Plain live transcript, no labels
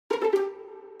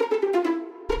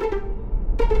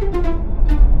I'm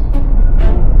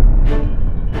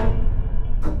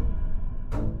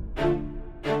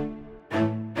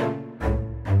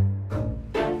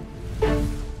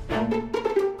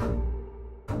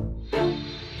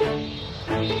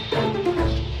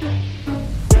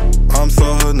so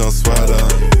hood, no sweater,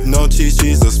 no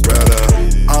cheese or spreader.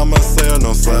 I'm a sailor,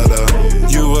 no sledder.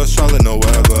 You a Charlotte, no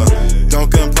weather. Don't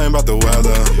complain about the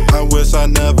weather. I wish I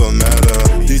never met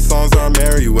her. These songs are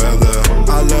Merryweather.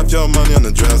 I left your money on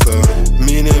the dresser.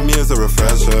 Meaning me is a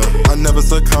refresher. I never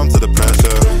succumb to the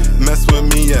pressure. Mess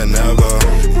with me, yeah, never.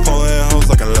 Pulling hoes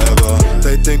like a lever.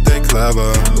 They think they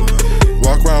clever.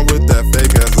 Walk around with that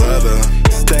fake ass leather.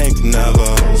 Stank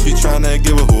never. She tryna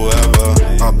give it whoever.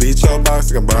 I'll beat your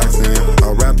box like a boxing.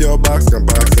 I'll rap your box like a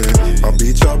boxing. I'll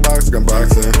beat your box like a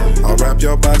boxing. I'll rap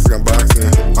your box like a boxing.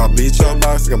 I'll beat your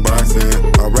box like a boxing.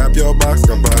 I'll rap your box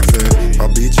like a boxing.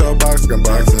 I'll beat your box like a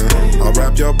boxing. I'll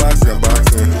rap your box like a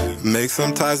boxing. Make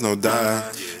some ties, no die.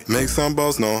 Make some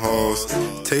bows, no hoes.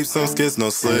 Tape some skits, no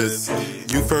slits.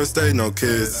 You first date, no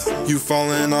kids. You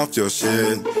falling off your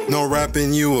shit. No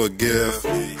rapping, you a gift.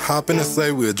 Hop in the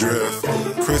sleigh, we adrift.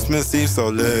 Christmas Eve so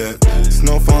lit.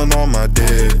 Snow falling on my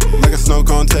dick. Like a snow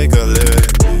cone, take a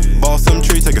lick. Ball some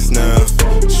tree, take a sniff.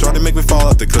 Shorty make me fall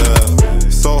off the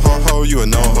cliff. So ho, you a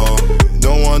no-ho.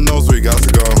 No one knows where you got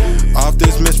to go. Off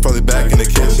this Mitch, probably back in the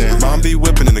kitchen. Mom be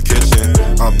whipping in the kitchen.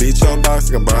 I'll beat your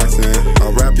box like a boxing.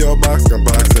 I'll rap your box like a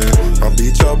boxing. I'll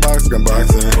beat your box like a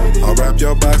boxing. I'll rap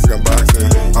your box like a boxing.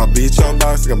 I'll beat your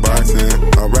box like a boxing.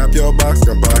 I'll rap your box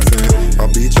like a boxing. I'll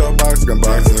beat your box like a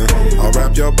boxing. I'll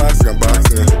rap your box like a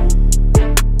boxing.